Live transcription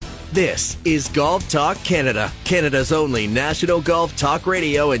This is Golf Talk Canada, Canada's only national golf talk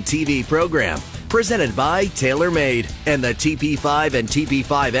radio and TV program. Presented by TaylorMade and the TP5 and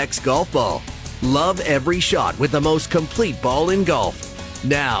TP5X golf ball. Love every shot with the most complete ball in golf.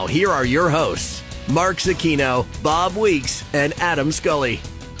 Now, here are your hosts, Mark Zecchino, Bob Weeks, and Adam Scully.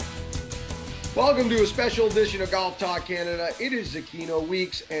 Welcome to a special edition of Golf Talk Canada. It is Zecchino,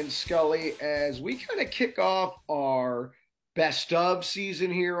 Weeks, and Scully as we kind of kick off our best of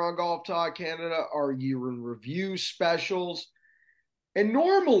season here on Golf Talk Canada, our year in review specials. And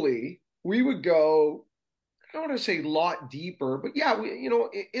normally we would go, I don't want to say a lot deeper, but yeah,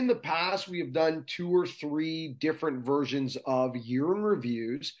 in the past we have done 2 or 3 different versions of year in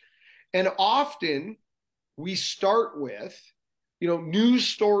reviews. And often we start with, news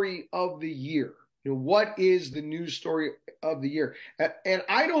story of the year. What is the news story of the year? And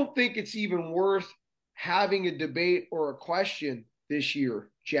I don't think it's even worth having a debate or a question this year,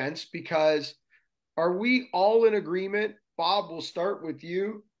 gents, because are we all in agreement? Bob, we'll start with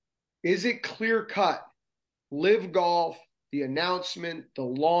you. Is it clear cut? Live Golf, the announcement, the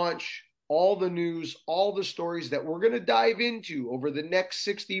launch, all the news, all the stories that we're going to dive into over the next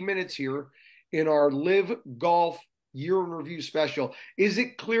 60 minutes here in our Live Golf Year in Review special. Is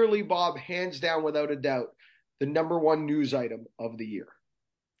it clearly, Bob, hands down, without a doubt, the number one news item of the year?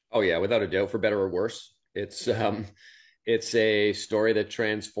 Oh yeah, without a doubt, for better or worse. It's a story that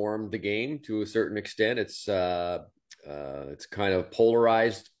transformed the game to a certain extent. It's kind of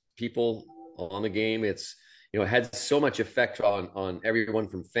polarized people on the game. It's it had so much effect on everyone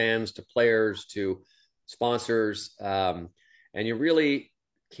from fans to players to sponsors, and you really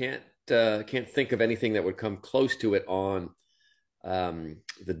can't think of anything that would come close to it on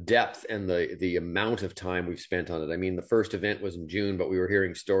the depth and the amount of time we've spent on it. I mean, the first event was in June, but we were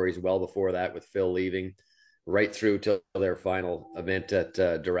hearing stories well before that with Phil leaving, right through till their final event at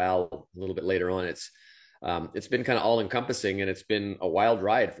Doral a little bit later on. It's been kind of all encompassing, and it's been a wild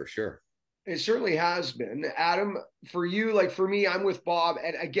ride for sure. It certainly has been. Adam, for you, like for me, I'm with Bob,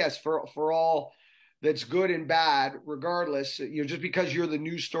 and I guess for all that's good and bad, regardless, just because you're the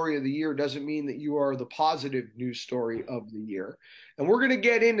news story of the year doesn't mean that you are the positive news story of the year. And we're going to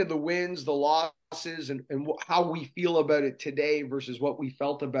get into the wins, the losses, and how we feel about it today versus what we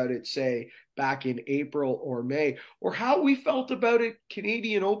felt about it, say, back in April or May, or how we felt about it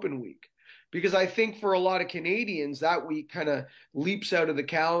Canadian Open week. Because I think for a lot of Canadians, that week kind of leaps out of the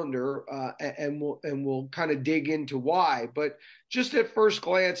calendar, and we'll kind of dig into why. But just at first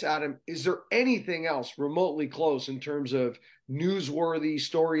glance, Adam, is there anything else remotely close in terms of newsworthy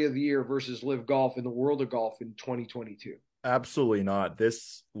story of the year versus Live Golf in the world of golf in 2022? Absolutely not.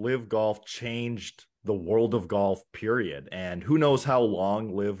 This Live Golf changed the world of golf, period. And who knows how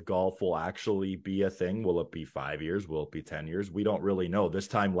long Live Golf will actually be a thing. Will it be 5 years? Will it be 10 years? We don't really know. This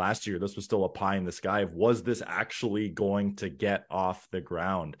time last year, this was still a pie in the sky of, was this actually going to get off the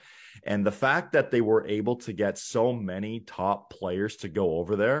ground? And the fact that they were able to get so many top players to go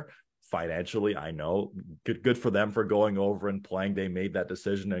over there, financially, I know, good for them for going over and playing. They made that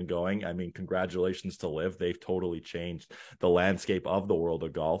decision and going. I mean, congratulations to Liv. They've totally changed the landscape of the world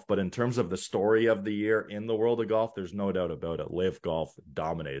of golf. But in terms of the story of the year in the world of golf, there's no doubt about it. Liv Golf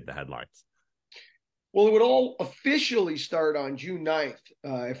dominated the headlines. Well, it would all officially start on June 9th.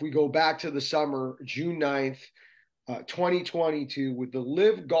 If we go back to the summer, June 9th, 2022, with the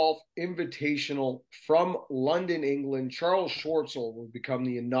Live Golf Invitational from London, England. Charles Schwartzel will become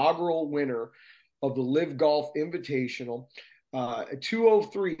the inaugural winner of the Live Golf Invitational.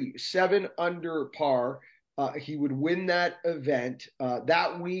 203, 7 under par. He would win that event.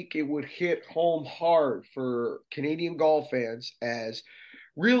 That week, it would hit home hard for Canadian golf fans as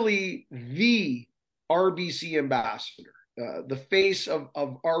really the RBC ambassador, the face of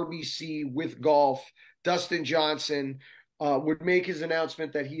RBC with golf. Dustin Johnson would make his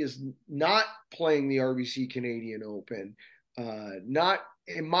announcement that he is not playing the RBC Canadian Open, not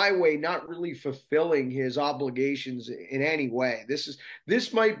in my way, not really fulfilling his obligations in any way.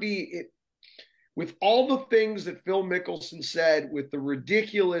 This might be it. With all the things that Phil Mickelson said, with the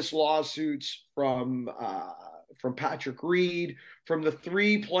ridiculous lawsuits from Patrick Reed, from the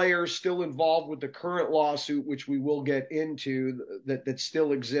 3 players still involved with the current lawsuit, which we will get into, that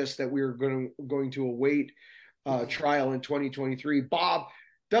still exists, that we are going to await trial in 2023. Bob,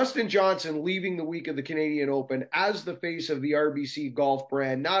 Dustin Johnson leaving the week of the Canadian Open as the face of the RBC golf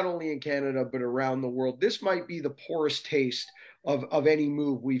brand, not only in Canada, but around the world. This might be the poorest taste of any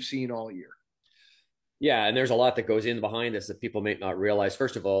move we've seen all year. Yeah, and there's a lot that goes in behind this that people may not realize.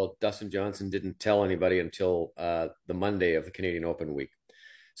 First of all, Dustin Johnson didn't tell anybody until the Monday of the Canadian Open week.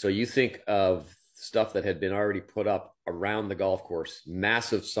 So you think of stuff that had been already put up around the golf course.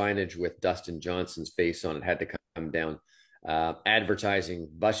 Massive signage with Dustin Johnson's face on it had to come down. Advertising,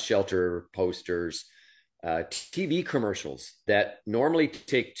 bus shelter posters, TV commercials that normally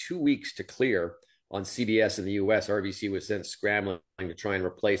take 2 weeks to clear on CBS in the US. RBC was then scrambling to try and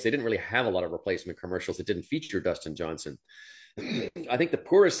replace. They didn't really have a lot of replacement commercials that didn't feature Dustin Johnson. I think the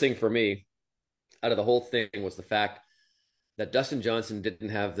poorest thing for me out of the whole thing was the fact that Dustin Johnson didn't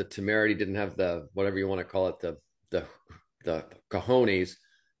have the temerity, didn't have the, whatever you want to call it, the cojones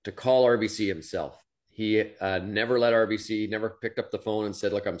to call RBC himself. He never let RBC, never picked up the phone and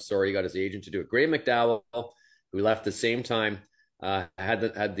said, look, I'm sorry. He got his agent to do it. Graham McDowell, who left the same time,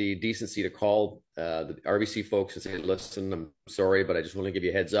 had the decency to call the RBC folks and say, listen, I'm sorry, but I just want to give you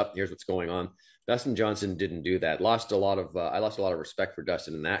a heads up. Here's what's going on. Dustin Johnson didn't do that. I lost a lot of respect for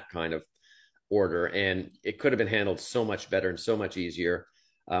Dustin in that kind of order, and it could have been handled so much better and so much easier.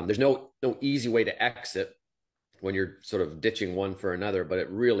 There's no easy way to exit when you're sort of ditching one for another, but it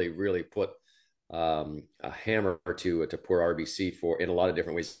really, really put a hammer to poor RBC in a lot of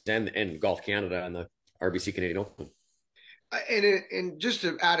different ways, and Golf Canada and the RBC Canadian Open. And just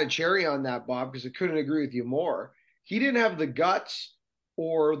to add a cherry on that, Bob, because I couldn't agree with you more, he didn't have the guts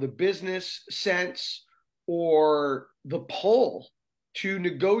or the business sense or the pull to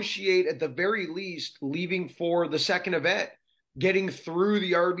negotiate, at the very least, leaving for the second event, getting through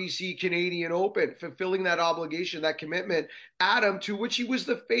the RBC Canadian Open, fulfilling that obligation, that commitment, Adam, to which he was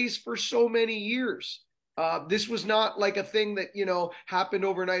the face for so many years. This was not like a thing that, happened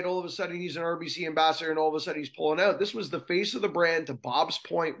overnight. All of a sudden he's an RBC ambassador and all of a sudden he's pulling out. This was the face of the brand, to Bob's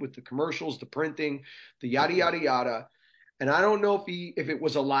point, with the commercials, the printing, the yada, yada, yada. And I don't know if it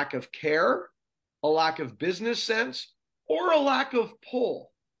was a lack of care, a lack of business sense, or a lack of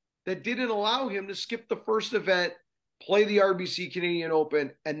pull that didn't allow him to skip the first event, play the RBC Canadian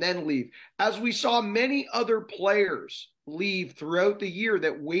Open, and then leave. As we saw many other players leave throughout the year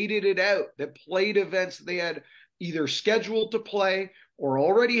that waited it out, that played events they had either scheduled to play or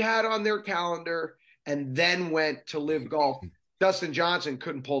already had on their calendar, and then went to LIV Golf. Dustin Johnson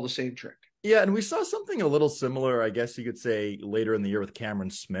couldn't pull the same trick. Yeah, and we saw something a little similar, I guess you could say, later in the year with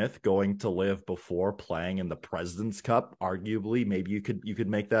Cameron Smith going to LIV before playing in the President's Cup. Arguably, maybe you could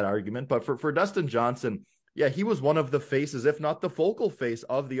make that argument. But for Dustin Johnson, yeah, he was one of the faces, if not the focal face,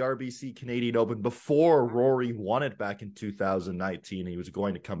 of the RBC Canadian Open before Rory won it back in 2019. He was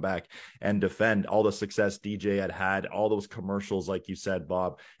going to come back and defend all the success DJ had, all those commercials, like you said,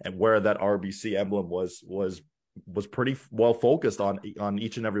 Bob, and where that RBC emblem was pretty well focused on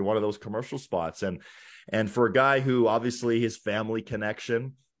each and every one of those commercial spots. And for a guy who obviously his family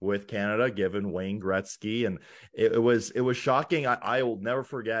connection with Canada, given Wayne Gretzky, and it was shocking. I will never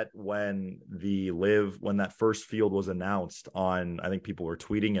forget when when that first field was announced on, I think people were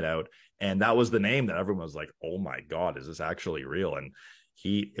tweeting it out, and that was the name that everyone was like, oh my God, is this actually real? And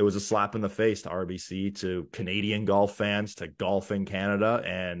it was a slap in the face to RBC, to Canadian golf fans, to golf in Canada.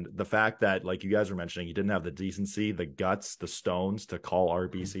 And the fact that, like you guys were mentioning, he didn't have the decency, the guts, the stones to call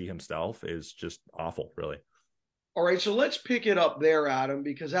RBC himself is just awful, really. All right, so let's pick it up there, Adam,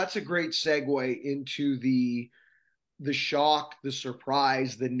 because that's a great segue into the shock, the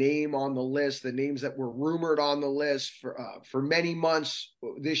surprise, the name on the list, the names that were rumored on the list for many months.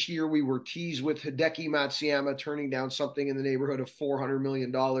 This year, we were teased with Hideki Matsuyama turning down something in the neighborhood of $400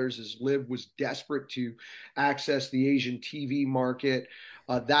 million as LIV was desperate to access the Asian TV market.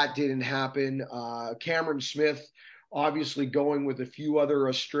 That didn't happen. Cameron Smith, obviously going with a few other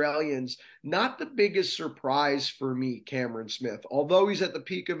Australians. Not the biggest surprise for me, Cameron Smith. Although he's at the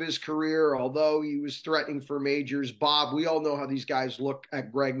peak of his career, although he was threatening for majors, Bob, we all know how these guys look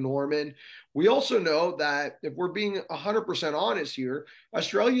at Greg Norman. We also know that, if we're being 100% honest here,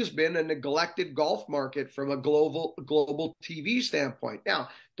 Australia's been a neglected golf market from a global TV standpoint. Now,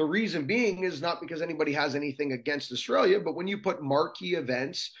 the reason being is not because anybody has anything against Australia, but when you put marquee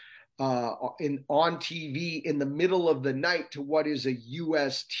events on TV in the middle of the night to what is a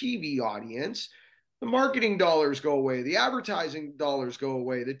US TV audience, the marketing dollars go away, the advertising dollars go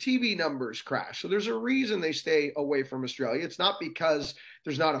away, the TV numbers crash. So there's a reason they stay away from Australia. It's not because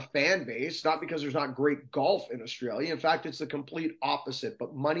there's not a fan base, it's not because there's not great golf in Australia. In fact, it's the complete opposite.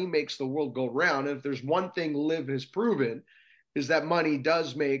 But money makes the world go round. And if there's one thing LIV has proven, is that money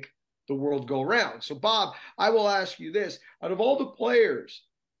does make the world go round. So Bob, I will ask you this: out of all the players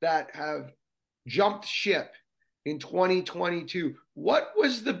that have jumped ship in 2022, what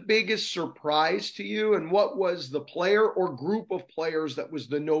was the biggest surprise to you, and what was the player or group of players that was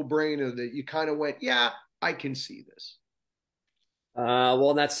the no-brainer that you kind of went, yeah, I can see this?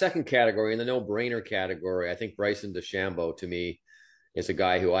 Well, in that second category, in the no-brainer category, I think Bryson DeChambeau, to me, is a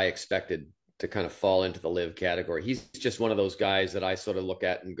guy who I expected to kind of fall into the live category. He's just one of those guys that I sort of look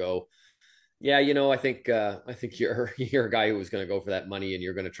at and go, yeah, I think you're a guy who was going to go for that money, and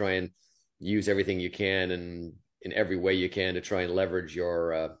you're going to try and use everything you can and in every way you can to try and leverage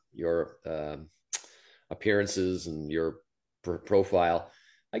your appearances and your profile.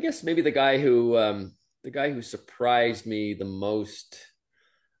 I guess maybe the guy who surprised me the most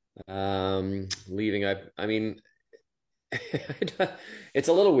leaving. I mean, it's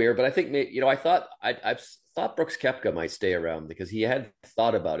a little weird, but I think I thought Brooks Koepka might stay around because he had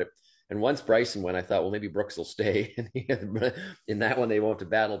thought about it. And once Bryson went, I thought, well, maybe Brooks will stay. And in that one, they won't have to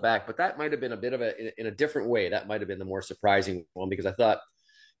battle back. But that might have been a bit of in a different way. That might have been the more surprising one, because I thought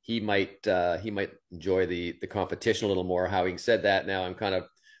he might enjoy the competition a little more. Having said that, now I'm kind of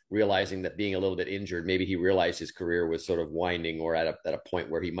realizing that being a little bit injured, maybe he realized his career was sort of winding or at a point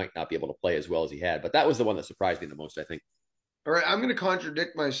where he might not be able to play as well as he had. But that was the one that surprised me the most, I think. All right, I'm going to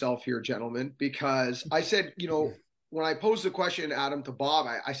contradict myself here, gentlemen, because I said, when I posed the question, Adam, to Bob,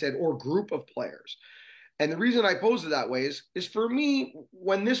 I said, or group of players. And the reason I posed it that way is for me,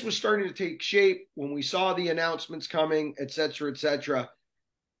 when this was starting to take shape, when we saw the announcements coming, et cetera,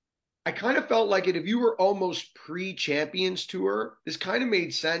 I kind of felt like if you were almost pre-Champions Tour, this kind of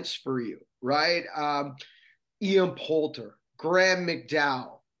made sense for you, right? Ian Poulter, Graham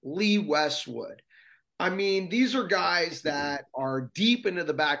McDowell, Lee Westwood. I mean, these are guys that are deep into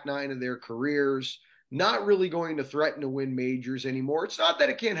the back nine of their careers, not really going to threaten to win majors anymore. It's not that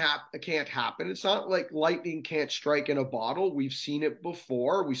it can't happen. It's not like lightning can't strike in a bottle. We've seen it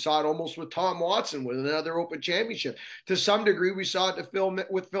before. We saw it almost with Tom Watson with another Open Championship. To some degree, we saw it with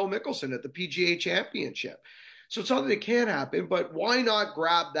Phil Mickelson at the PGA Championship. So it's not that it can't happen, but why not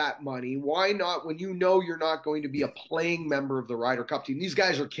grab that money? Why not, when you know you're not going to be a playing member of the Ryder Cup team? These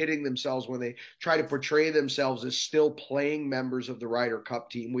guys are kidding themselves when they try to portray themselves as still playing members of the Ryder Cup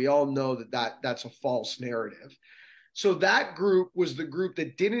team. We all know that's a false narrative. So that group was the group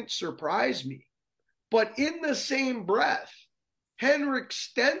that didn't surprise me. But in the same breath, Henrik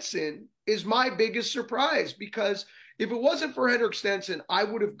Stenson is my biggest surprise, because if it wasn't for Henrik Stenson, I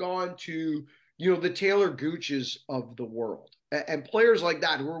would have gone to the Taylor Gooches of the world and players like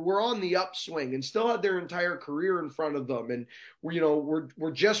that who were on the upswing and still had their entire career in front of them. And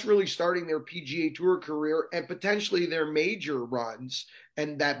we're just really starting their PGA Tour career and potentially their major runs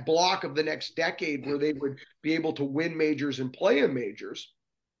and that block of the next decade where they would be able to win majors and play in majors.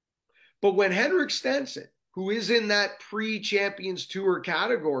 But when Henrik Stenson, who is in that pre-Champions Tour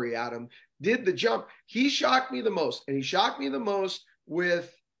category, Adam, did the jump, he shocked me the most. And he shocked me the most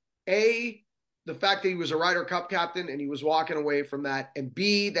with the fact that he was a Ryder Cup captain and he was walking away from that, and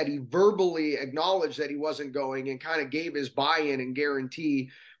B, that he verbally acknowledged that he wasn't going and kind of gave his buy-in and guarantee.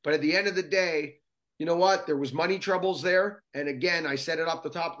 But at the end of the day, you know what? There was money troubles there. And again, I said it off the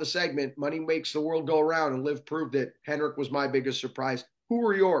top of the segment, money makes the world go around, and Liv proved it. Henrik was my biggest surprise. Who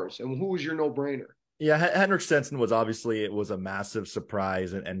were yours, and who was your no-brainer? Yeah, Henrik Stenson was it was a massive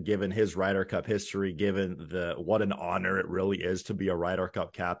surprise, and given his Ryder Cup history, given what an honor it really is to be a Ryder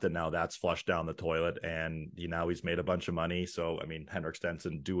Cup captain, now that's flushed down the toilet, and now he's made a bunch of money. So, I mean, Henrik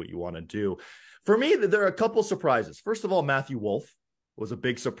Stenson, do what you want to do. For me, there are a couple surprises. First of all, Matthew Wolff was a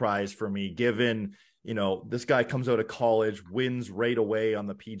big surprise for me, given, this guy comes out of college, wins right away on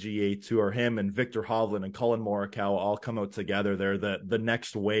the PGA Tour. Him and Viktor Hovland and Colin Morikawa all come out together. They're the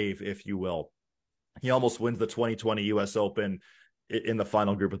next wave, if you will. He almost wins the 2020 U.S. Open in the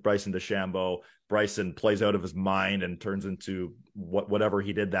final group with Bryson DeChambeau. Bryson plays out of his mind and turns into whatever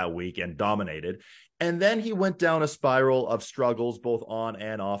he did that week and dominated. And then he went down a spiral of struggles both on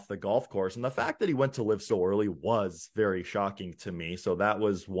and off the golf course. And the fact that he went to live so early was very shocking to me. So that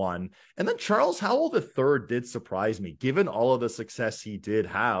was one. And then Charles Howell III did surprise me, given all of the success he did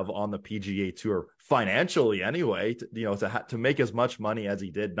have on the PGA Tour financially anyway, to make as much money as he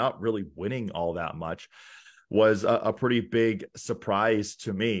did, not really winning all that much, was a pretty big surprise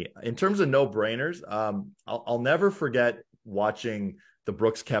to me. In terms of no-brainers, I'll never forget watching the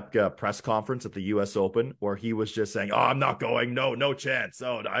Brooks Koepka press conference at the U.S. Open, where he was just saying, "Oh, I'm not going. No chance.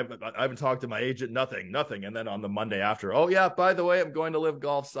 Oh, I haven't talked to my agent. Nothing." And then on the Monday after, "Oh yeah, by the way, I'm going to Live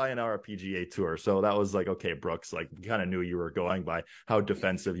Golf Sayonara PGA Tour." So that was like, okay, Brooks, like, we kind of knew you were going by how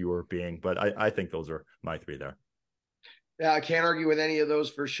defensive you were being. But I think those are my three there. Yeah, I can't argue with any of those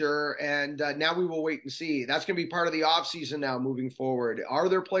for sure. And now we will wait and see. That's going to be part of the offseason now moving forward. Are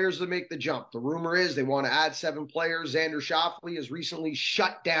there players that make the jump? The rumor is they want to add 7 players. Xander Schauffele has recently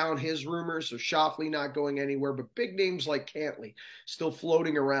shut down his rumors, so Schauffele not going anywhere. But big names like Cantlay still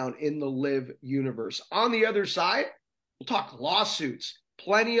floating around in the Live universe. On the other side, we'll talk lawsuits.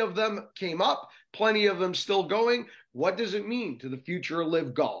 Plenty of them came up. Plenty of them still going. What does it mean to the future of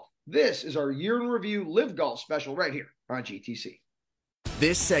Live Golf? This is our year in review Live Golf special right here on GTC.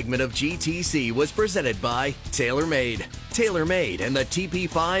 This segment of GTC was presented by TaylorMade. TaylorMade and the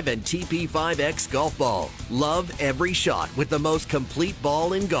TP5 and TP5X golf ball. Love every shot with the most complete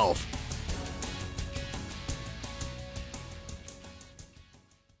ball in golf.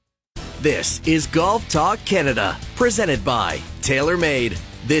 This is Golf Talk Canada, presented by TaylorMade.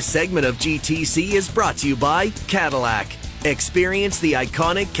 This segment of GTC is brought to you by Cadillac. Experience the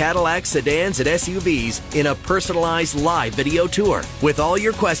iconic Cadillac sedans and SUVs in a personalized live video tour with all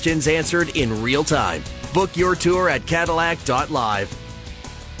your questions answered in real time. Book your tour at Cadillac.live.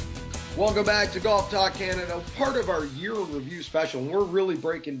 Welcome back to Golf Talk Canada, part of our year in review special. We're really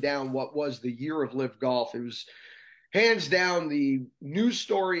breaking down what was the year of Live Golf. It was hands down the news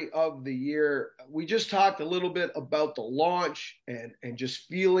story of the year. We just talked a little bit about the launch and just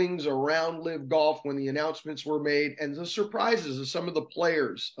feelings around Live Golf when the announcements were made, and the surprises of some of the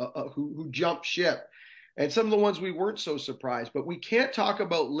players who jumped ship, and some of the ones we weren't so surprised. But we can't talk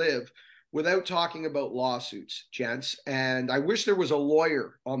about Live without talking about lawsuits, gents. And I wish there was a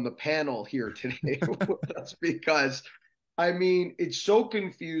lawyer on the panel here today with us, because, I mean, it's so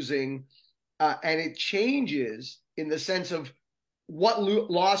confusing, and it changes in the sense of what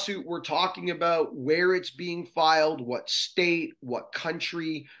lawsuit we're talking about, where it's being filed, what state, what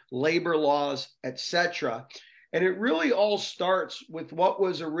country, labor laws, etc. And it really all starts with what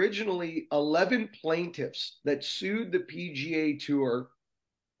was originally 11 plaintiffs that sued the PGA Tour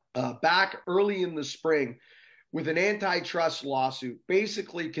back early in the spring with an antitrust lawsuit,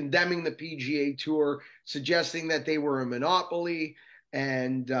 basically condemning the PGA Tour, suggesting that they were a monopoly,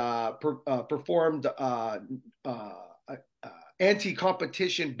 and performed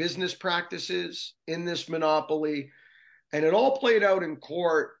anti-competition business practices in this monopoly. And it all played out in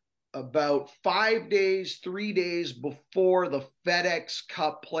court about 3 days before the FedEx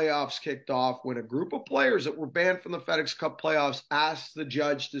Cup playoffs kicked off, when a group of players that were banned from the FedEx Cup playoffs asked the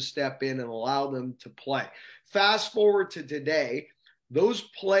judge to step in and allow them to play. Fast forward to today, those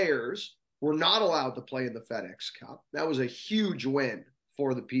players were not allowed to play in the FedEx Cup. That was a huge win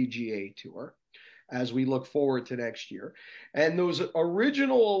for the PGA Tour as we look forward to next year. And those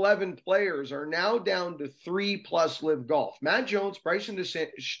original 11 players are now down to 3 plus Live Golf. Matt Jones, Bryson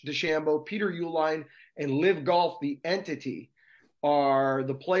DeChambeau, Peter Uihlein, and Live Golf, the entity, are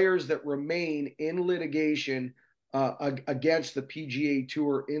the players that remain in litigation against the PGA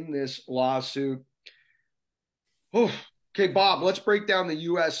Tour in this lawsuit. Okay, Bob, let's break down the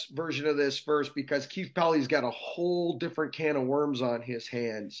U.S. version of this first, because Keith Pelley's got a whole different can of worms on his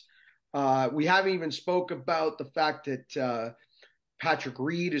hands. We haven't even spoke about the fact that Patrick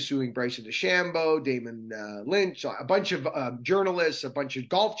Reed is suing Bryson DeChambeau, Damon Lynch, a bunch of journalists, a bunch of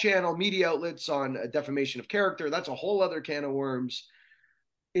Golf Channel media outlets on defamation of character. That's a whole other can of worms.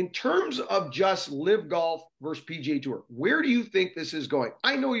 In terms of just Live Golf versus PGA Tour, where do you think this is going?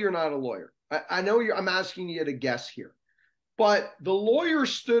 I know you're not a lawyer. I know I'm asking you to guess here. But the lawyer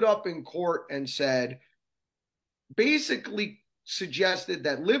stood up in court and said, basically suggested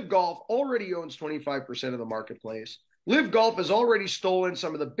that Live Golf already owns 25% of the marketplace. Live Golf has already stolen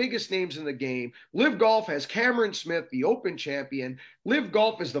some of the biggest names in the game. Live Golf has Cameron Smith, the Open champion. Live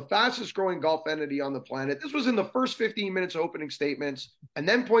Golf is the fastest growing golf entity on the planet. This was in the first 15 minutes of opening statements, and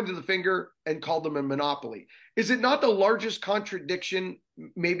then pointed the finger and called them a monopoly. Is it not the largest contradiction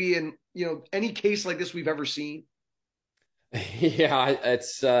maybe in any case like this we've ever seen? Yeah,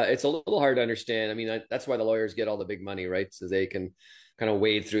 it's a little hard to understand. I mean, that's why the lawyers get all the big money, right? So they can kind of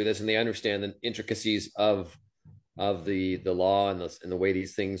wade through this, and they understand the intricacies of the law and the way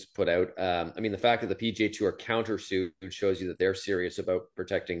these things put out. I mean, the fact that the PGA Tour countersuit shows you that they're serious about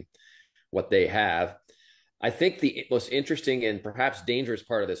protecting what they have. I think the most interesting and perhaps dangerous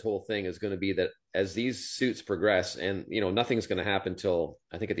part of this whole thing is going to be that as these suits progress, and nothing's going to happen till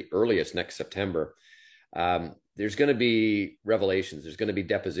I think at the earliest next September. There's going to be revelations. There's going to be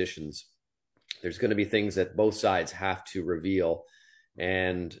depositions. There's going to be things that both sides have to reveal,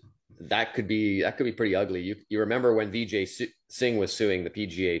 and that could be pretty ugly. You remember when Vijay Singh was suing the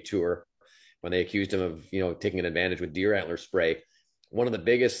PGA Tour when they accused him of taking an advantage with deer antler spray. One of the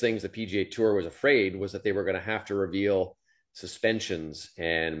biggest things the PGA Tour was afraid was that they were going to have to reveal suspensions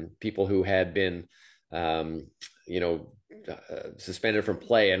and people who had been suspended from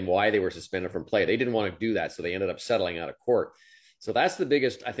play and why they were suspended from play. They didn't want to do that, so they ended up settling out of court. So that's the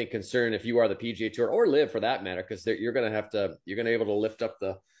biggest, I think, concern if you are the PGA Tour, or Live for that matter, because you're going to be able to lift up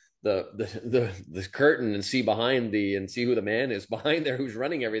the curtain and see and see who the man is behind there, who's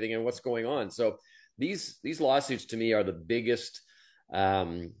running everything and what's going on. So these lawsuits to me are the biggest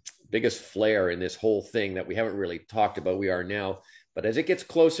flare in this whole thing that we haven't really talked about. We are now But as it gets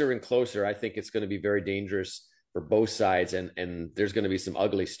closer and closer, I think it's going to be very dangerous for both sides, and there's going to be some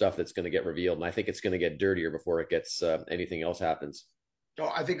ugly stuff that's going to get revealed, and I think it's going to get dirtier before it gets anything else happens.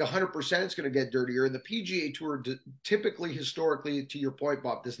 Oh, I think 100% it's going to get dirtier. And the PGA Tour typically, historically, to your point,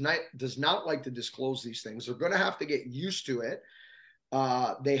 Bob, does not like to disclose these things. They're going to have to get used to it.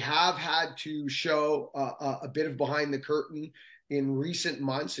 They have had to show a bit of behind the curtain in recent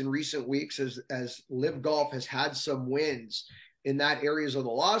months, in recent weeks, as Live Golf has had some wins in that areas of the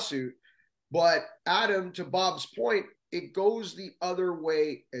lawsuit. But Adam, to Bob's point, it goes the other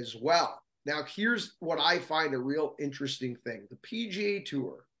way as well. Now, here's what I find a real interesting thing. The PGA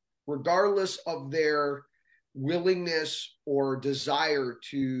Tour, regardless of their willingness or desire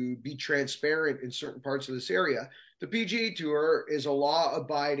to be transparent in certain parts of this area, the PGA Tour is a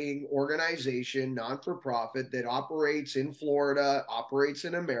law-abiding organization, non-for-profit, that operates in Florida, operates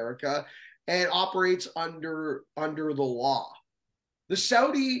in America, and operates under the law. The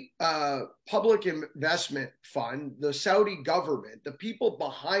Saudi Public Investment Fund, the Saudi government, the people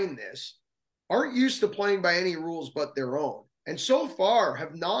behind this, aren't used to playing by any rules but their own, and so far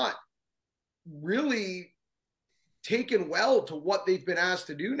have not really taken well to what they've been asked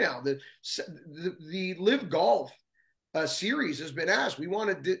to do now. The Live Golf series has been asked, we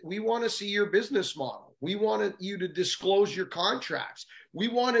want to see your business model. We want you to disclose your contracts. We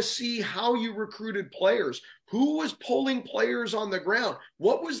want to see how you recruited players. Who was pulling players on the ground?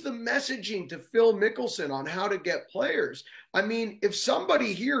 What was the messaging to Phil Mickelson on how to get players? I mean, if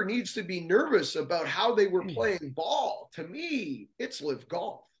somebody here needs to be nervous about how they were playing ball, to me, it's Live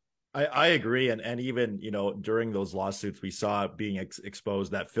Golf. I agree. And even, during those lawsuits, we saw being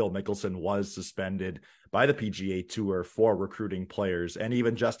exposed that Phil Mickelson was suspended by the PGA Tour for recruiting players. And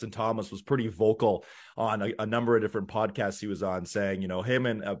even Justin Thomas was pretty vocal on a number of different podcasts he was on, saying, him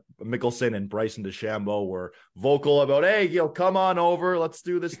and Mickelson and Bryson DeChambeau were vocal about, hey, come on over. Let's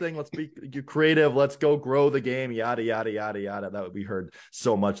do this thing. Let's be creative. Let's go grow the game, yada, yada, yada, yada. That we heard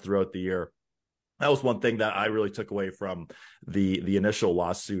so much throughout the year. That was one thing that I really took away from the initial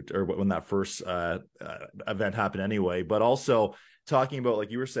lawsuit, or when that first event happened anyway, but also talking about,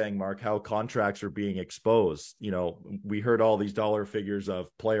 like you were saying, Mark, how contracts are being exposed. We heard all these dollar figures of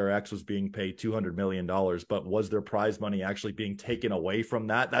player X was being paid $200 million, but was their prize money actually being taken away from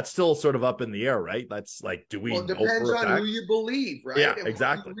that? That's still sort of up in the air, right? That's like, do we know? Well, it depends on who you believe, right? Yeah, and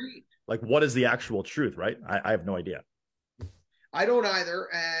exactly. Like, what is the actual truth, right? I have no idea. I don't either,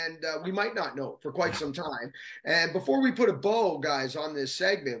 and we might not know for quite some time. And before we put a bow, guys, on this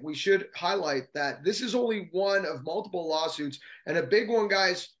segment, we should highlight that this is only one of multiple lawsuits, and a big one,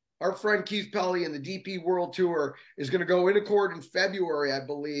 guys. Our friend Keith Pelley and the DP World Tour is going to go into court in February, I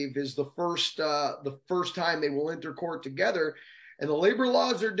believe, is the first time they will enter court together. And the labor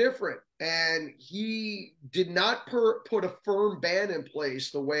laws are different. And he did not put a firm ban in place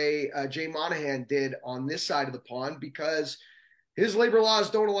the way Jay Monahan did on this side of the pond, because his labor laws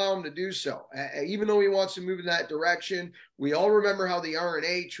don't allow him to do so. Even though he wants to move in that direction, we all remember how the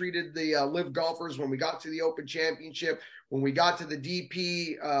R&A treated the Live golfers when we got to the Open Championship, when we got to the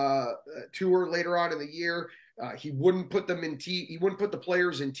DP Tour later on in the year. He wouldn't put them in he wouldn't put the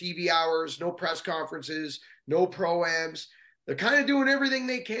players in TV hours, no press conferences, no pro-ams. They're kind of doing everything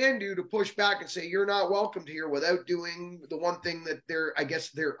they can do to push back and say, you're not welcomed here, without doing the one thing that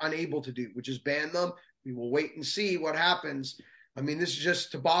they're unable to do, which is ban them. We will wait and see what happens. I mean, this is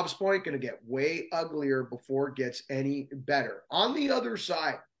just, to Bob's point, going to get way uglier before it gets any better. On the other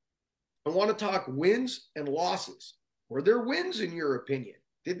side, I want to talk wins and losses. Were there wins, in your opinion?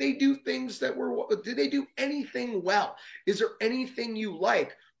 Did they do did they do anything well? Is there anything you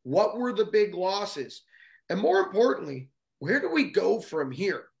like? What were the big losses? And more importantly, where do we go from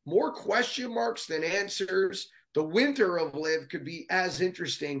here? More question marks than answers. The winter of Live could be as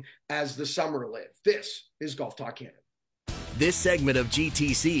interesting as the summer Live. This is Golf Talk Canada. This segment of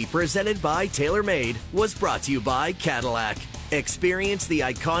GTC, presented by TaylorMade, was brought to you by Cadillac. Experience the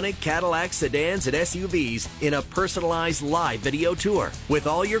iconic Cadillac sedans and SUVs in a personalized live video tour with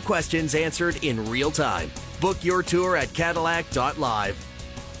all your questions answered in real time. Book your tour at Cadillac.live.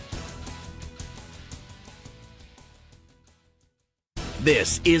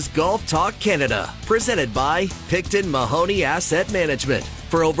 This is Golf Talk Canada, presented by Picton Mahoney Asset Management.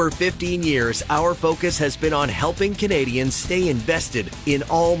 For over 15 years, our focus has been on helping Canadians stay invested in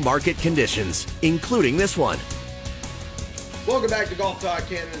all market conditions, including this one. Welcome back to Golf Talk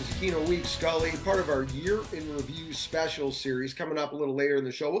Canada's Aquino Week, Scully, part of our Year in Review special series coming up a little later in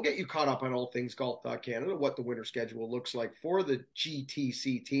the show. We'll get you caught up on all things Golf Talk Canada, what the winter schedule looks like for the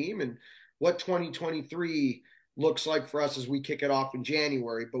GTC team, and what 2023 looks like for us as we kick it off in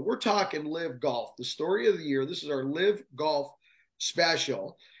January. But we're talking Live Golf, the story of the year. This is our Live Golf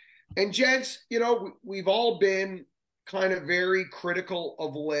special. And gents, you know, we've all been kind of very critical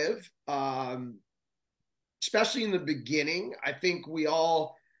of LIV, especially in the beginning. I think we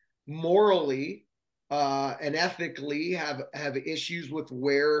all morally and ethically have issues with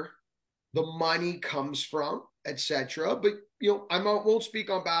where the money comes from, etc. But you know, I won't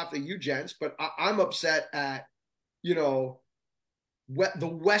speak on behalf of you gents, but I'm upset at, you know, the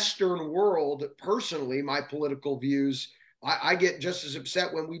Western world. Personally, my political views, I get just as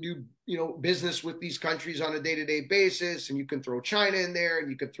upset when we do, you know, business with these countries on a day-to-day basis. And you can throw China in there, and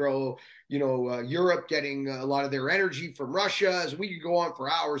you could throw, you know, Europe getting a lot of their energy from Russia. As we could go on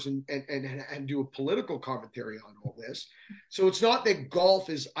for hours and do a political commentary on all this. So it's not that golf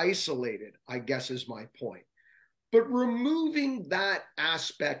is isolated, I guess is my point. But removing that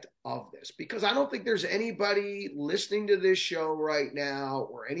aspect of this, because I don't think there's anybody listening to this show right now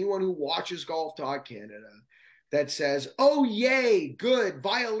or anyone who watches Golf Talk Canada that says, oh, yay, good,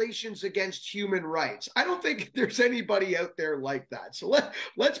 violations against human rights. I don't think there's anybody out there like that. So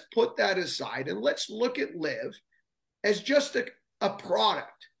let's put that aside and let's look at LIV as just a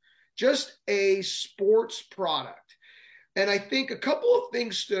product, just a sports product. And I think a couple of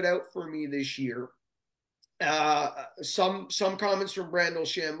things stood out for me this year. Some comments from Brandel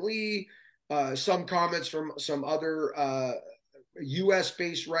Chambly, some comments from some other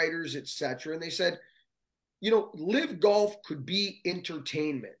US-based writers, etc. And they said, you know, LIV Golf could be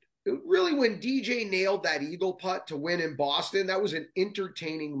entertainment. Really, when DJ nailed that eagle putt to win in Boston, that was an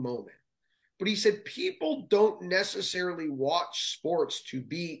entertaining moment. But he said people don't necessarily watch sports to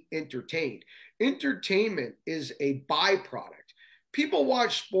be entertained. Entertainment is a byproduct. People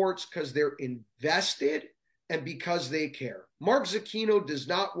watch sports because they're invested and because they care. Mark Zucchino does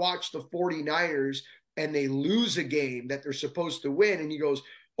not watch the 49ers and they lose a game that they're supposed to win. And he goes,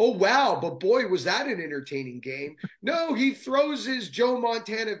 oh, wow, but boy, was that an entertaining game. No, he throws his Joe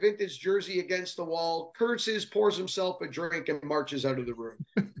Montana vintage jersey against the wall, curses, pours himself a drink, and marches out of the room.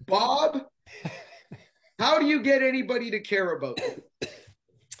 Bob, how do you get anybody to care about it?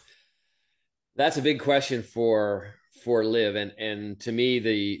 That's a big question for LIV. And to me,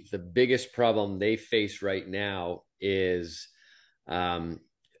 the biggest problem they face right now is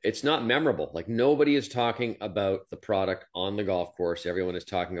it's not memorable. Like, nobody is talking about the product on the golf course. Everyone is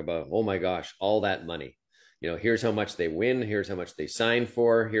talking about, oh my gosh, all that money. You know, here's how much they win. Here's how much they signed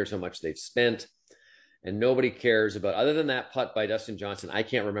for. Here's how much they've spent. And nobody cares about, other than that putt by Dustin Johnson, I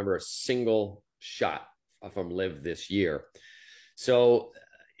can't remember a single shot from LIV this year. So,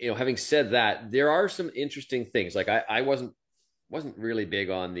 you know, having said that, there are some interesting things. Like I wasn't really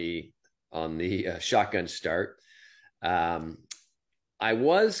big on the shotgun start. I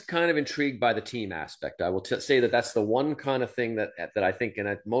was kind of intrigued by the team aspect. I will say that that's the one kind of thing that I think,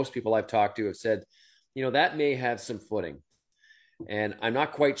 and most people I've talked to have said, you know, that may have some footing. And I'm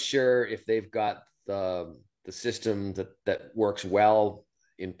not quite sure if they've got the system that works well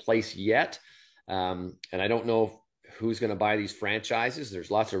in place yet. And I don't know who's going to buy these franchises.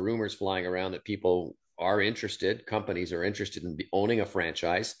 There's lots of rumors flying around that people are interested, companies are interested in owning a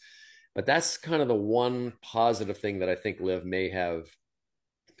franchise. But that's kind of the one positive thing that I think LIV may have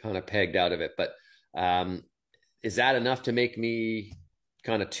kind of pegged out of it. But is that enough to make me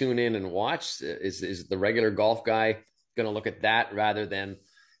kind of tune in and watch? Is the regular golf guy going to look at that rather than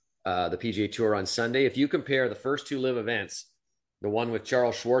the PGA Tour on Sunday? If you compare the first two LIV events, the one with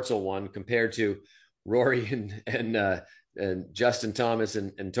Charles Schwartzel won compared to Rory and Justin Thomas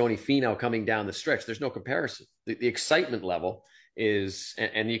and Tony Finau coming down the stretch, there's no comparison. The excitement level is,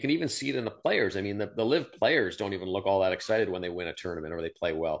 and you can even see it in the players. I mean, the LIV players don't even look all that excited when they win a tournament or they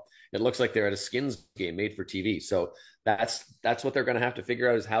play well. It looks like they're at a skins game made for TV. So that's what they're going to have to figure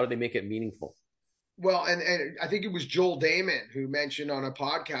out, is how do they make it meaningful? Well, and I think it was Joel Damon who mentioned on a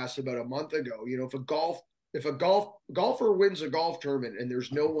podcast about a month ago, you know, if a golfer wins a golf tournament and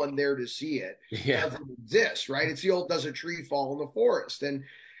there's no one there to see it, it doesn't exist, right? It's the old, does a tree fall in the forest? And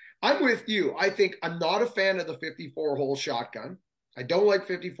I'm with you. I think I'm not a fan of the 54-hole shotgun. I don't like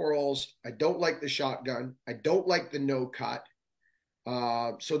 54 holes. I don't like the shotgun. I don't like the no cut.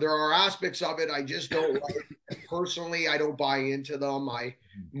 So there are aspects of it I just don't like. Personally, I don't buy into them. I'm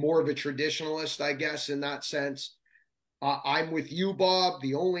more of a traditionalist, I guess, in that sense. I'm with you, Bob.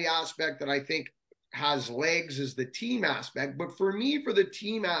 The only aspect that I think has legs is the team aspect. But for me, for the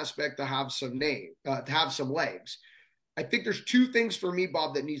team aspect to have some to have some legs, I think there's two things for me,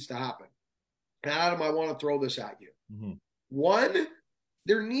 Bob, that needs to happen. And Adam, I want to throw this at you. Mm-hmm. One,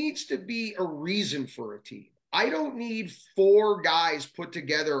 there needs to be a reason for a team. I don't need four guys put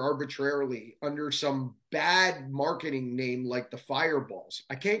together arbitrarily under some bad marketing name like the Fireballs.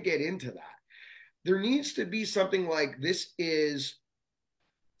 I can't get into that. there needs to be something like, this is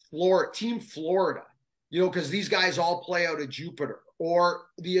Florida, Team Florida, because these guys all play out of Jupiter, or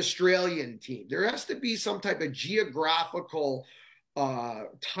the Australian team. There has to be some type of geographical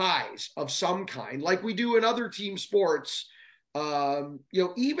ties of some kind, like we do in other team sports.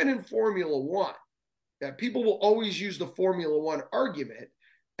 Even in Formula One, people will always use the Formula One argument,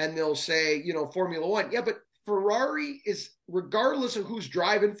 and they'll say, Formula One, yeah, but Ferrari is, regardless of who's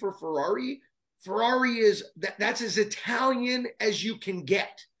driving for Ferrari is that's as Italian as you can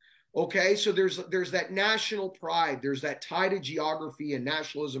get. Okay, so there's that national pride, there's that tie to geography and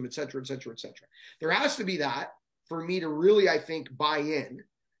nationalism, et cetera, et cetera, et cetera. There has to be that for me to really, I think, buy in.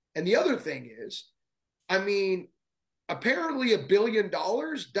 And the other thing is, apparently $1 billion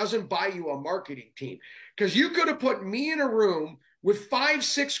doesn't buy you a marketing team, because you could have put me in a room with 5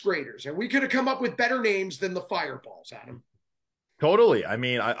 6th graders and we could have come up with better names than the Fireballs, Adam. Totally.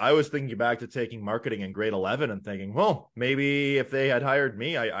 I was thinking back to taking marketing in grade 11 and thinking, well, maybe if they had hired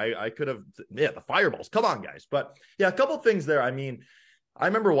me, I could have, the Fireballs, come on, guys. But yeah, a couple things there. I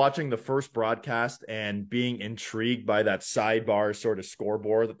remember watching the first broadcast and being intrigued by that sidebar sort of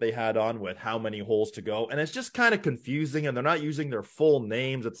scoreboard that they had on with how many holes to go. And it's just kind of confusing, and they're not using their full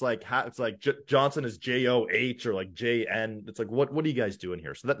names. It's like Johnson is JOH or like JN. It's like, what are you guys doing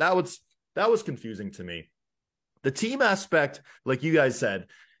here? So that was confusing to me. The team aspect, like you guys said,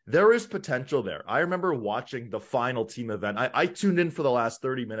 there is potential there. I remember watching the final team event. I tuned in for the last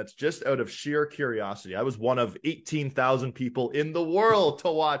 30 minutes just out of sheer curiosity. I was one of 18,000 people in the world to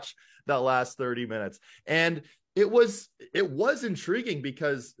watch that last 30 minutes. And it was intriguing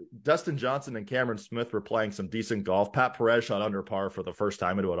because Dustin Johnson and Cameron Smith were playing some decent golf. Pat Perez shot under par for the first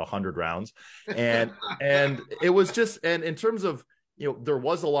time in about 100 rounds. And it was just, and in terms of, there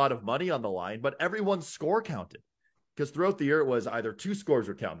was a lot of money on the line, but everyone's score counted. Because throughout the year, it was either 2 scores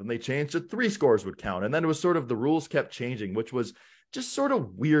would count, and they changed it, 3 scores would count. And then it was sort of the rules kept changing, which was just sort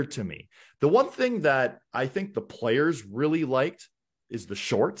of weird to me. The one thing that I think the players really liked is the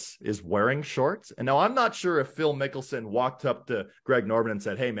shorts, is wearing shorts. And now I'm not sure if Phil Mickelson walked up to Greg Norman and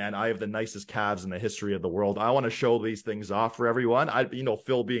said, hey, man, I have the nicest calves in the history of the world. I want to show these things off for everyone.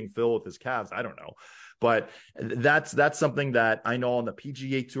 Phil being Phil with his calves, I don't know. But that's something that I know on the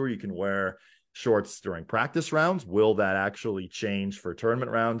PGA Tour you can wear shorts during practice rounds. Will that actually change for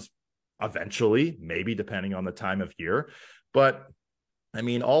tournament rounds? Eventually, maybe, depending on the time of year. But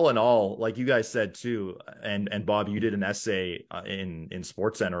all in all, like you guys said too, and Bob, you did an essay in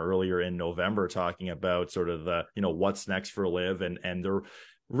SportsCenter earlier in November talking about sort of the, what's next for LIV, and they're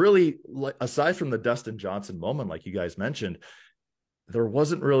really, aside from the Dustin Johnson moment, like you guys mentioned, there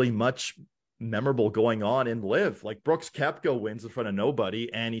wasn't really much memorable going on in LIV. Like Brooks Koepka wins in front of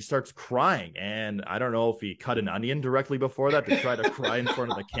nobody and he starts crying, and I don't know if he cut an onion directly before that to try to cry in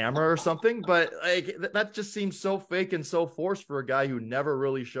front of the camera or something, but like that just seems so fake and so forced for a guy who never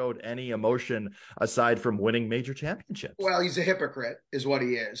really showed any emotion aside from winning major championships. Well, he's a hypocrite is what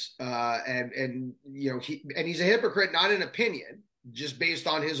he is, and he's a hypocrite not in opinion, just based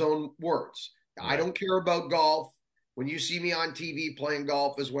on his own words. Right. I don't care about golf. When you see me on TV playing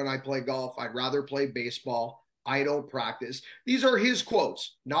golf is when I play golf. I'd rather play baseball. I don't practice. These are his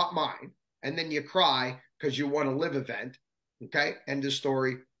quotes, not mine. And then you cry because you won a LIV event. Okay? End of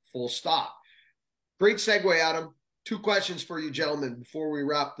story. Full stop. Great segue, Adam. 2 questions for you, gentlemen, before we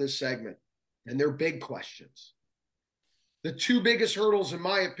wrap this segment. And they're big questions. The 2 biggest hurdles, in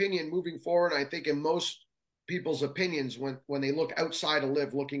my opinion, moving forward, I think in most people's opinions when they look outside of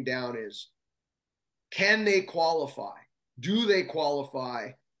LIV looking down, is, can they qualify? Do they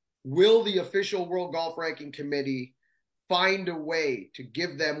qualify? Will the official World Golf Ranking Committee find a way to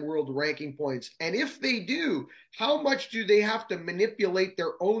give them world ranking points? And if they do, how much do they have to manipulate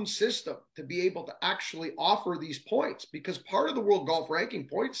their own system to be able to actually offer these points? Because part of the World Golf Ranking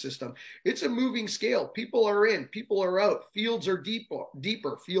point system, it's a moving scale. People are in, people are out. Fields are deeper,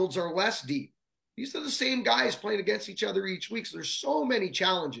 fields are less deep. These are the same guys playing against each other each week. So there's so many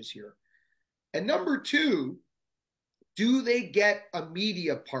challenges here. And number 2, do they get a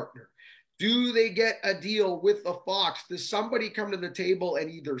media partner? Do they get a deal with the Fox? Does somebody come to the table and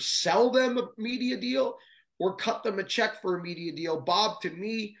either sell them a media deal or cut them a check for a media deal? Bob, to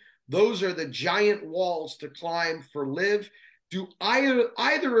me, those are the giant walls to climb for LIV. Do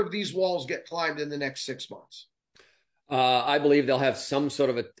either of these walls get climbed in the next 6 months? I believe they'll have some sort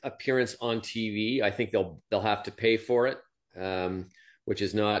of appearance on TV. I think they'll have to pay for it, which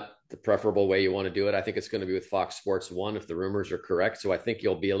is not the preferable way you want to do it. I think it's going to be with Fox Sports 1 if the rumors are correct. So I think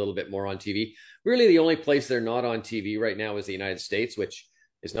you'll be a little bit more on TV. Really, the only place they're not on TV right now is the United States, which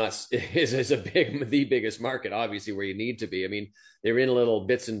is not is the biggest market, obviously, where you need to be. I mean, they're in little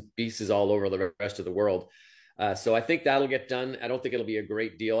bits and pieces all over the rest of the world. So I think that'll get done. I don't think it'll be a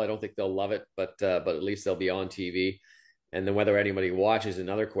great deal. I don't think they'll love it, but at least they'll be on TV. And then whether anybody watches,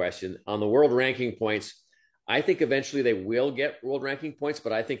 another question. On the world ranking points, I think eventually they will get world ranking points,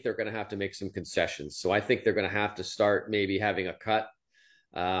 but I think they're going to have to make some concessions. So I think they're going to have to start maybe having a cut.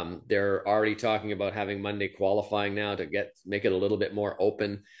 They're already talking about having Monday qualifying now to make it a little bit more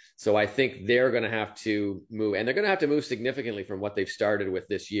open. So I think they're going to have to move, and they're going to have to move significantly from what they've started with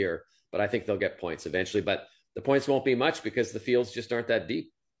this year. But I think they'll get points eventually. But the points won't be much because the fields just aren't that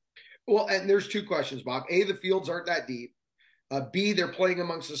deep. Well, and there's two questions, Bob. A, the fields aren't that deep. B, they're playing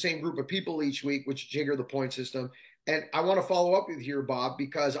amongst the same group of people each week, which jigger the point system. And I want to follow up with here, Bob,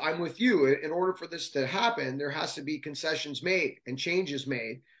 because I'm with you. In order for this to happen, there has to be concessions made and changes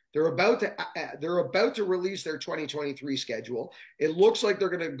made. They're about to release their 2023 schedule. It looks like they're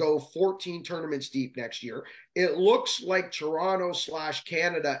going to go 14 tournaments deep next year. It looks like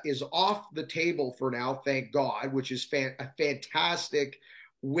Toronto/Canada is off the table for now, thank God, which is a fantastic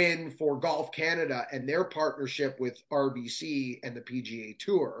win for Golf Canada and their partnership with RBC and the PGA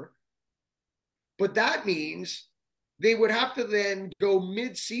Tour. But that means they would have to then go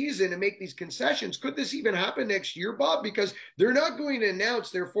mid-season and make these concessions. Could this even happen next year, Bob? Because they're not going to announce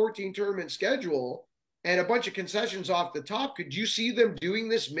their 14-tournament schedule and a bunch of concessions off the top. Could you see them doing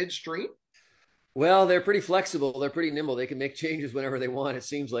this midstream? Well, they're pretty flexible. They're pretty nimble. They can make changes whenever they want, it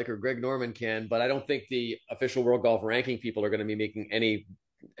seems like, or Greg Norman can. But I don't think the official World Golf Ranking people are going to be making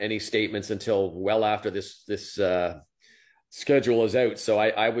any statements until well after this schedule is out. So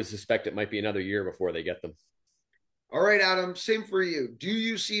I would suspect it might be another year before they get them. All right, Adam, same for you. Do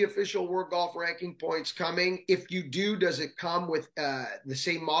you see official World Golf Ranking points coming? If you do, does it come with the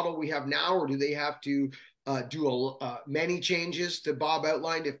same model we have now, or do they have to do many changes to Bob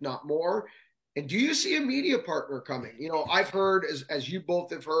outlined, if not more? And do you see a media partner coming? You know, I've heard, as you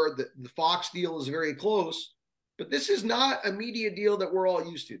both have heard, that the Fox deal is very close, but this is not a media deal that we're all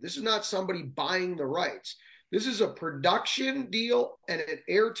used to. This is not somebody buying the rights. This is a production deal and an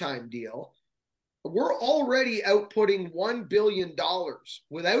airtime deal. We're already outputting $1 billion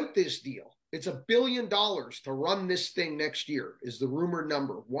without this deal. It's $1 billion to run this thing next year is the rumored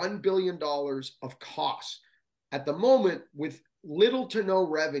number. $1 billion of costs at the moment with little to no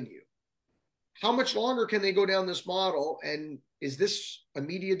revenue. How much longer can they go down this model? And is this a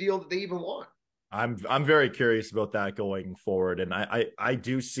media deal that they even want? I'm very curious about that going forward. And I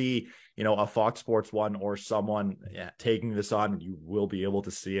do see, you know, a Fox Sports 1 or someone taking this on. You will be able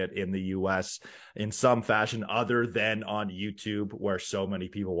to see it in the US in some fashion other than on YouTube, where so many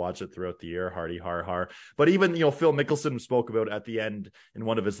people watch it throughout the year. Hardy har har. But even, you know, Phil Mickelson spoke about at the end in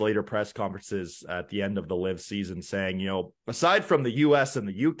one of his later press conferences at the end of the LIV season, saying, you know, aside from the US and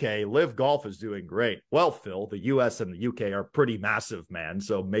the UK, LIV Golf is doing great. Well, Phil, the US and the UK are pretty massive, man.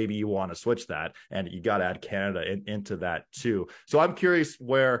 So maybe you want to switch that. And you got to add Canada into that too. So I'm curious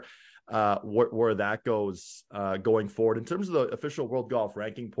where that goes going forward in terms of the official World Golf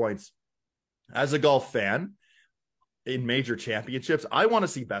Ranking points. As a golf fan in major championships, I want to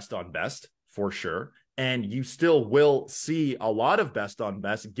see best on best for sure. And you still will see a lot of best on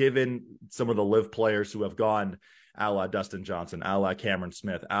best, given some of the LIV players who have gone a la Dustin Johnson, a la Cameron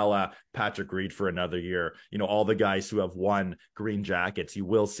Smith, a la Patrick Reed for another year. You know, all the guys who have won green jackets, you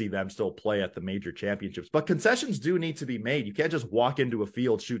will see them still play at the major championships. But concessions do need to be made. You can't just walk into a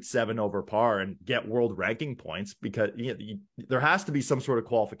field, shoot 7 over par, and get world ranking points, because there has to be some sort of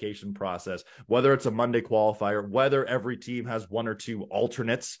qualification process, whether it's a Monday qualifier, whether every team has 1 or 2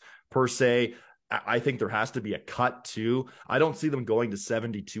 alternates per se. I think there has to be a cut too. I don't see them going to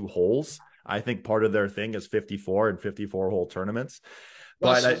 72 holes. I think part of their thing is 54 and 54 hole tournaments.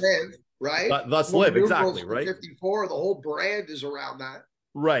 Thus LIV, right? Thus LIV, exactly, right? 54, the whole brand is around that.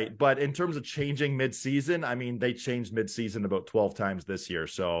 Right. But in terms of changing mid-season, I mean, they changed mid-season about 12 times this year.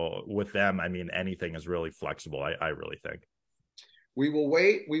 So with them, I mean, anything is really flexible, I really think. We will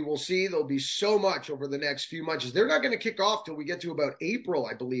wait. We will see. There'll be so much over the next few months. They're not going to kick off till we get to about April,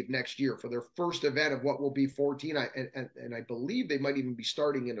 I believe, next year for their first event of what will be 14. And I believe they might even be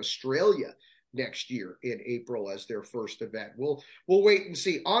starting in Australia next year in April as their first event. We'll wait and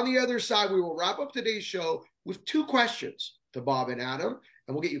see. On the other side, we will wrap up today's show with 2 questions to Bob and Adam,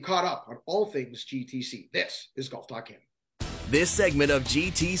 and we'll get you caught up on all things GTC. This is Golf Talk Canada. This segment of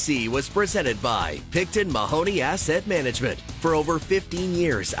GTC was presented by Picton Mahoney Asset Management. For over 15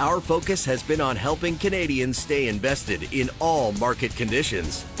 years, our focus has been on helping Canadians stay invested in all market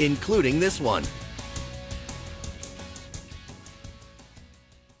conditions, including this one.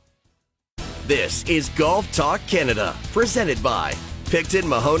 This is Golf Talk Canada, presented by Picton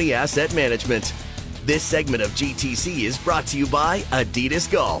Mahoney Asset Management. This segment of GTC is brought to you by Adidas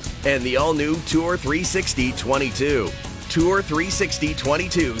Golf and the all-new Tour 360 22. Tour 360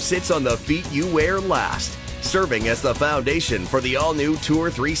 22 sits on the feet you wear last, serving as the foundation for the all-new Tour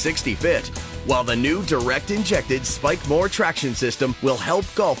 360 Fit, while the new direct-injected Spike More traction system will help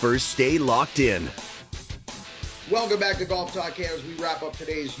golfers stay locked in. Welcome back to Golf Talk Canada as we wrap up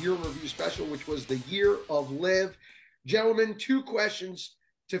today's year review special, which was the year of LIV. Gentlemen, 2 questions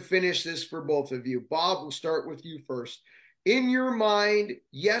to finish this for both of you. Bob, we'll start with you first. In your mind,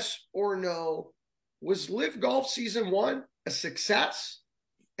 yes or no, was LIV Golf Season 1 a success?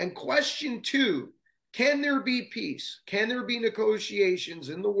 And question 2, can there be peace? Can there be negotiations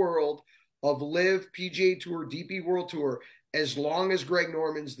in the world of LIV, PGA Tour, DP World Tour, as long as Greg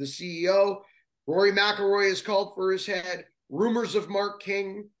Norman's the CEO? Rory McIlroy is called for his head. Rumors of Mark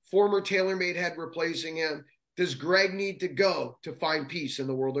King, former TaylorMade head, replacing him. Does Greg need to go to find peace in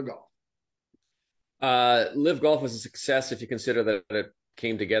the world of golf? LIV Golf was a success if you consider that it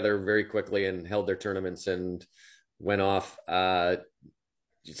came together very quickly and held their tournaments and went off.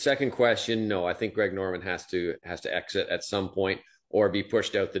 Second question, no, I think Greg Norman has to exit at some point or be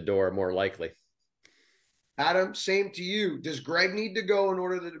pushed out the door, more likely. Adam, same to you. Does Greg need to go in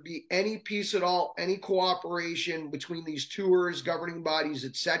order there to be any peace at all, any cooperation between these tours, governing bodies,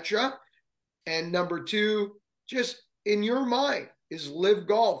 etc.? And number 2, just in your mind, is LIV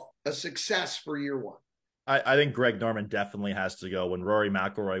Golf a success for year 1? I think Greg Norman definitely has to go. When Rory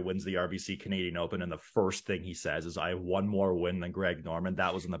McIlroy wins the RBC Canadian Open and the first thing he says is, I have one more win than Greg Norman,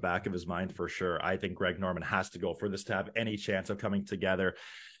 that was in the back of his mind for sure. I think Greg Norman has to go for this to have any chance of coming together.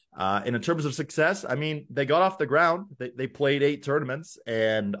 And in terms of success, I mean, they got off the ground. They played 8 tournaments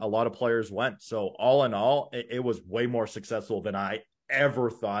and a lot of players went. So all in all, it was way more successful than I ever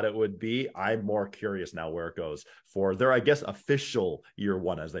thought it would be. I'm more curious now where it goes for their, I guess, official year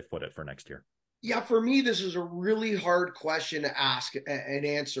 1, as they put it, for next year. Yeah, for me, this is a really hard question to ask and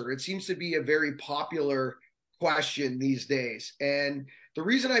answer. It seems to be a very popular question these days. And the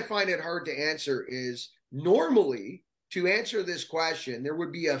reason I find it hard to answer is normally to answer this question, there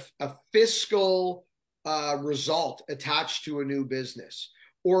would be a fiscal result attached to a new business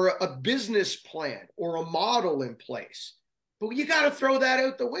or a business plan or a model in place. But you got to throw that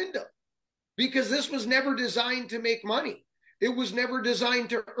out the window because this was never designed to make money. It was never designed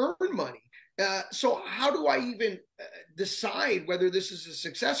to earn money. So how do I even decide whether this is a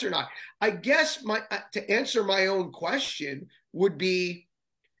success or not? I guess to answer my own question would be,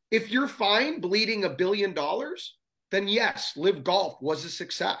 if you're fine bleeding $1 billion, then yes, LIV Golf was a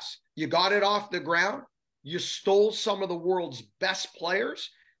success. You got it off the ground. You stole some of the world's best players,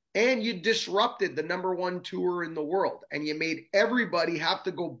 and you disrupted the #1 tour in the world, and you made everybody have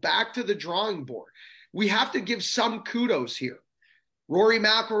to go back to the drawing board. We have to give some kudos here. Rory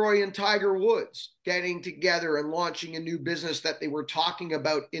McIlroy and Tiger Woods getting together and launching a new business that they were talking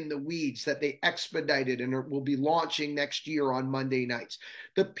about in the weeds that they expedited and will be launching next year on Monday nights.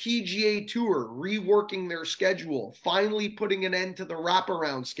 The PGA Tour reworking their schedule, finally putting an end to the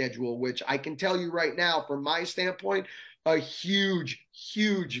wraparound schedule, which I can tell you right now, from my standpoint, a huge,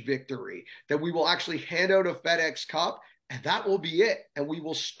 huge victory that we will actually hand out a FedEx Cup. And that will be it. And we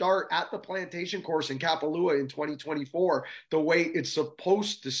will start at the Plantation Course in Kapalua in 2024, the way it's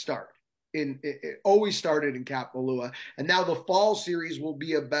supposed to start. It always started in Kapalua. And now the fall series will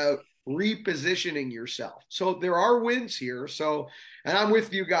be about repositioning yourself. So there are wins here. And I'm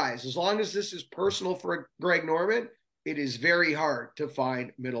with you guys. As long as this is personal for Greg Norman, it is very hard to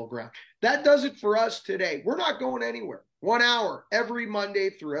find middle ground. That does it for us today. We're not going anywhere. 1 hour every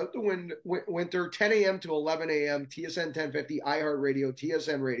Monday throughout the winter, 10 a.m. to 11 a.m., TSN 1050, iHeartRadio,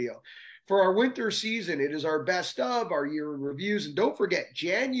 TSN Radio. For our winter season, it is our best of, our year in reviews. And don't forget,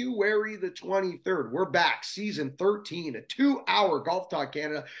 January the 23rd, we're back, season 13, a 2-hour Golf Talk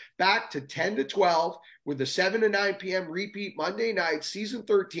Canada, back to 10 to 12 with the 7 to 9 p.m. repeat Monday night, season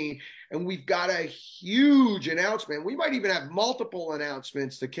 13. And we've got a huge announcement. We might even have multiple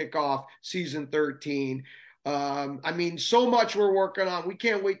announcements to kick off season 13. I mean, so much we're working on. We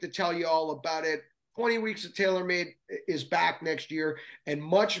can't wait to tell you all about it. 20 Weeks of TaylorMade is back next year, and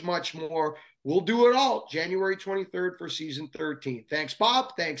much, much more. We'll do it all January 23rd for season 13. Thanks,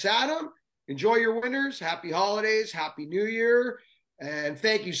 Bob. Thanks, Adam. Enjoy your winters. Happy holidays. Happy New Year. And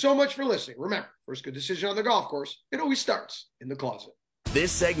thank you so much for listening. Remember, first good decision on the golf course, it always starts in the closet.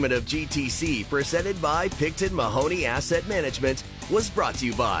 This segment of GTC, presented by Picton Mahoney Asset Management, was brought to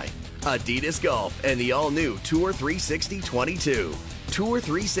you by Adidas Golf and the all-new Tour 360 22. Tour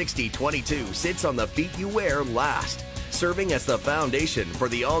 360 22 sits on the feet you wear last, serving as the foundation for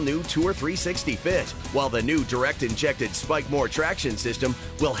the all-new Tour 360 Fit, while the new direct-injected Spike More traction system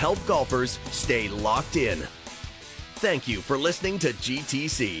will help golfers stay locked in. Thank you for listening to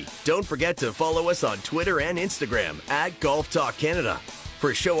GTC. Don't forget to follow us on Twitter and Instagram at Golf Talk Canada.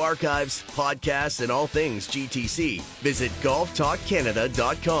 For show archives, podcasts, and all things GTC, visit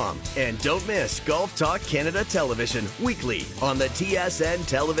golftalkcanada.com. And don't miss Golf Talk Canada Television weekly on the TSN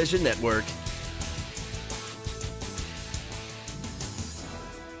Television Network.